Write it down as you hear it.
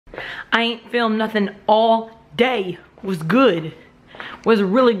I ain't filmed nothing all day. Was good. Was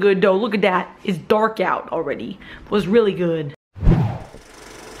really good though. Look at that. It's dark out already. Was really good.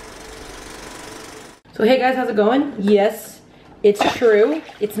 So hey guys, how's it going? Yes, it's true.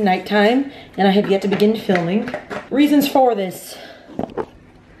 It's nighttime and I have yet to begin filming. Reasons for this.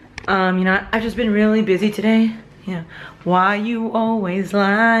 You know, I've just been really busy today. Yeah. Why you always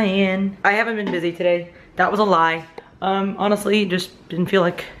lying? I haven't been busy today. That was a lie. Honestly, just didn't feel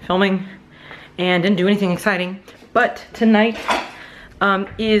like filming and didn't do anything exciting. But tonight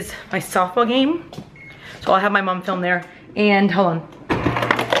is my softball game. So I'll have my mom film there. And hold on.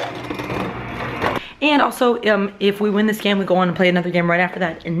 And also, if we win this game, we go on and play another game right after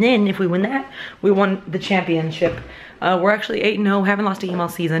that. And then if we win that, we won the championship. We're actually 8-0, haven't lost a game all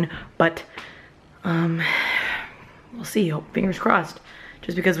season, but we'll see, fingers crossed.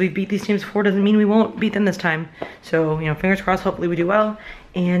 Just because we've beat these teams before doesn't mean we won't beat them this time. So, you know, fingers crossed, hopefully we do well.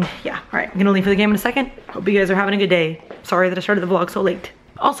 And yeah, all right, I'm gonna leave for the game in a second. Hope you guys are having a good day. Sorry that I started the vlog so late.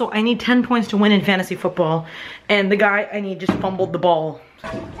 Also, I need 10 points to win in fantasy football. And the guy I need just fumbled the ball.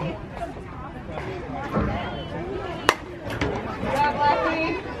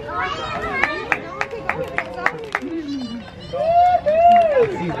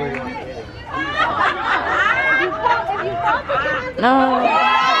 No.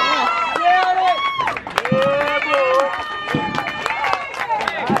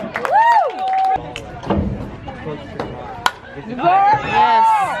 Yes.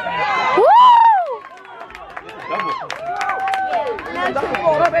 Woo!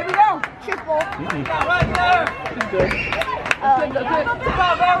 Double. Go, baby, go. Triple. Right there. Good.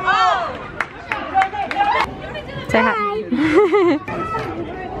 Say hi.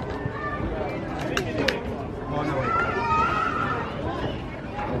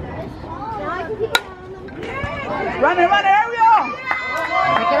 Run it, Ariel!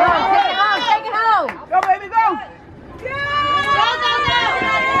 Take it home, take it home! Go, baby, go!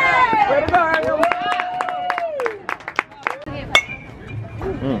 Way to go, Ariel!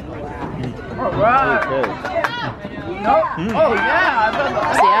 All right. Nope. Oh,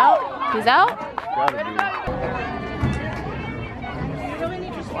 yeah. Is he out? He's out?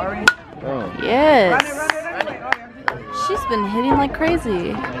 Oh. Yes. She's been hitting like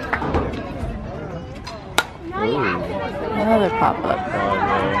crazy. Another pop-up.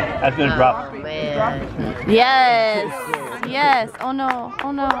 That's gonna drop. Yes. Yes. Oh no.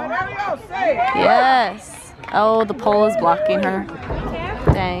 Oh no. Yes. Oh, the pole is blocking her.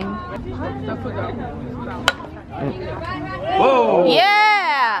 Dang. Whoa.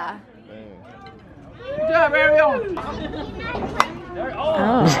 Yeah. Good job, Ariel.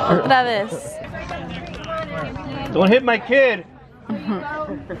 Oh, look at this. Don't hit my kid.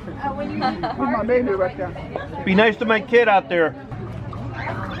 My baby right there. Be nice to my kid out there.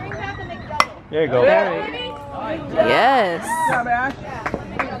 There you go. Yes. Good job, Ash.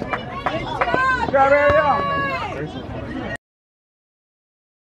 Good job, Ariel.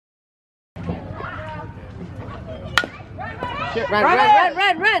 Run.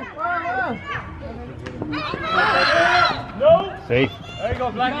 No. Safe. There you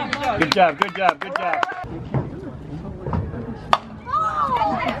go, Blackie. Good job.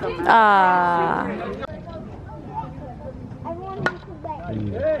 Ah.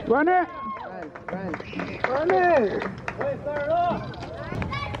 Run it. Run it.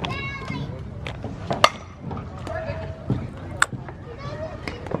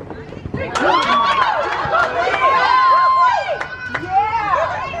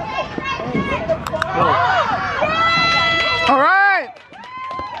 All right.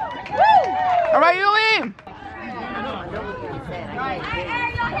 All right, Yuli.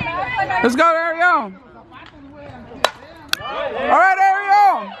 Let's go, Ariel. All right,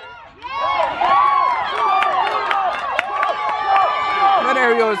 Ariel. That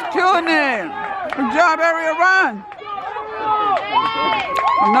Ariel is killing it. Good job, Ariel. Run.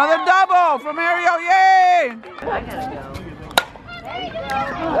 Another double from Ariel. Yay.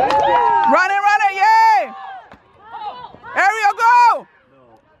 Run it. Yay. Ariel, go.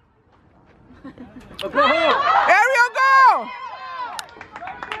 Ariel, go.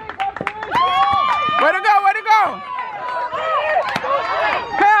 Way to go.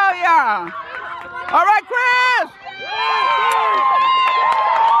 Hell yeah. All right, Chris.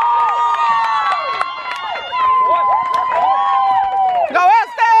 Go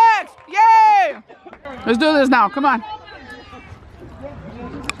Aztecs. Yay. Let's do this now. Come on.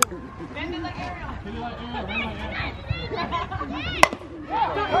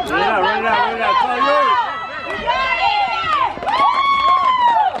 Run it out. It's all yours.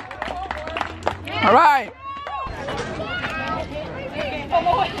 All right.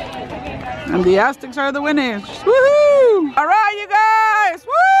 And the Aztecs are the winners. Woohoo! All right, you guys.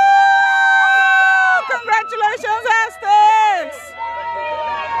 Woo! Congratulations, Aztecs!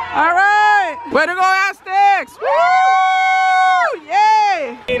 All right. Way to go, Aztecs! Woo!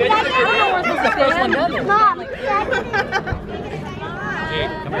 Yay!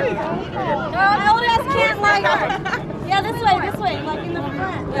 Yeah, this way, like in the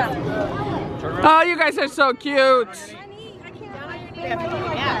front. Yeah. Oh, you guys are so cute.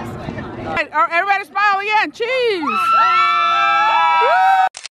 Right, everybody smile again. Cheese!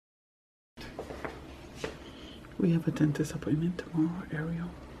 We have a dentist appointment tomorrow, Ariel.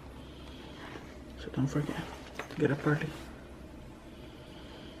 So don't forget to get up early.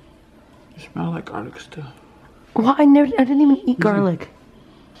 You smell like garlic still. Well, I didn't even eat garlic.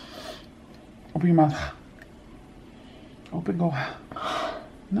 Open your mouth. Open, go.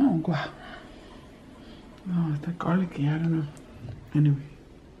 No, go. No, it's not garlicky, I don't know. Anyway.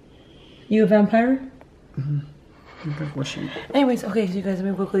 You a vampire? Washing. Anyways, okay, so you guys,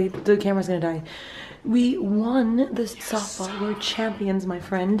 let me quickly, the camera's gonna die. We won this softball. We're champions, my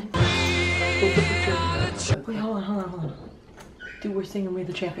friend. Wait, hold on. Dude, we're singing We're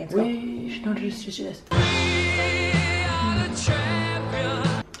the Champions. Go. No, just do this.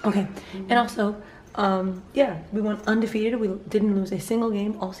 Okay, and also, yeah, we went undefeated. We didn't lose a single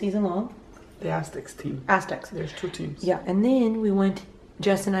game all season long. The Aztecs team. Aztecs. There's 2 teams. Yeah, and then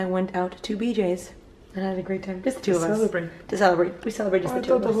Jess and I went out to BJ's and had a great time. Just the two of us. To celebrate. We celebrated just the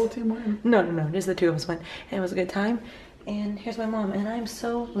two of us. I thought the whole team won. No, just the two of us went. And it was a good time. And here's my mom, and I'm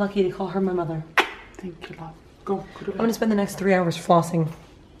so lucky to call her my mother. Thank you, love. Go to bed. I'm gonna spend the next 3 hours flossing.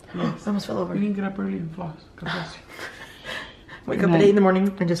 Yes. I almost fell over. You can get up early and floss. God bless you. Wake up at 8 in the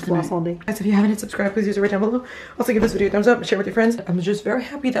morning and just floss all day. Guys, if you haven't hit subscribe, please use it right down below. Also give this video a thumbs up and share with your friends. I'm just very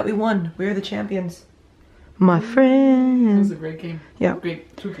happy that we won. We're the champions. My friend. It was a great game. Yeah.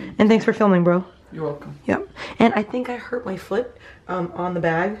 Great 2 games. And thanks for filming, bro. You're welcome. Yep. And I think I hurt my foot on the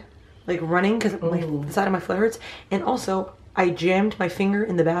bag, like running, because the side of my foot hurts. And also, I jammed my finger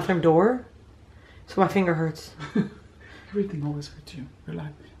in the bathroom door, so my finger hurts. Everything always hurts you.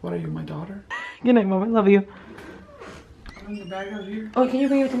 Relax. What are you, my daughter? Good night, Mom. I love you. The bag out here. Oh, can you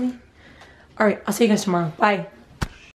bring it to me? All right, I'll see you guys tomorrow. Bye.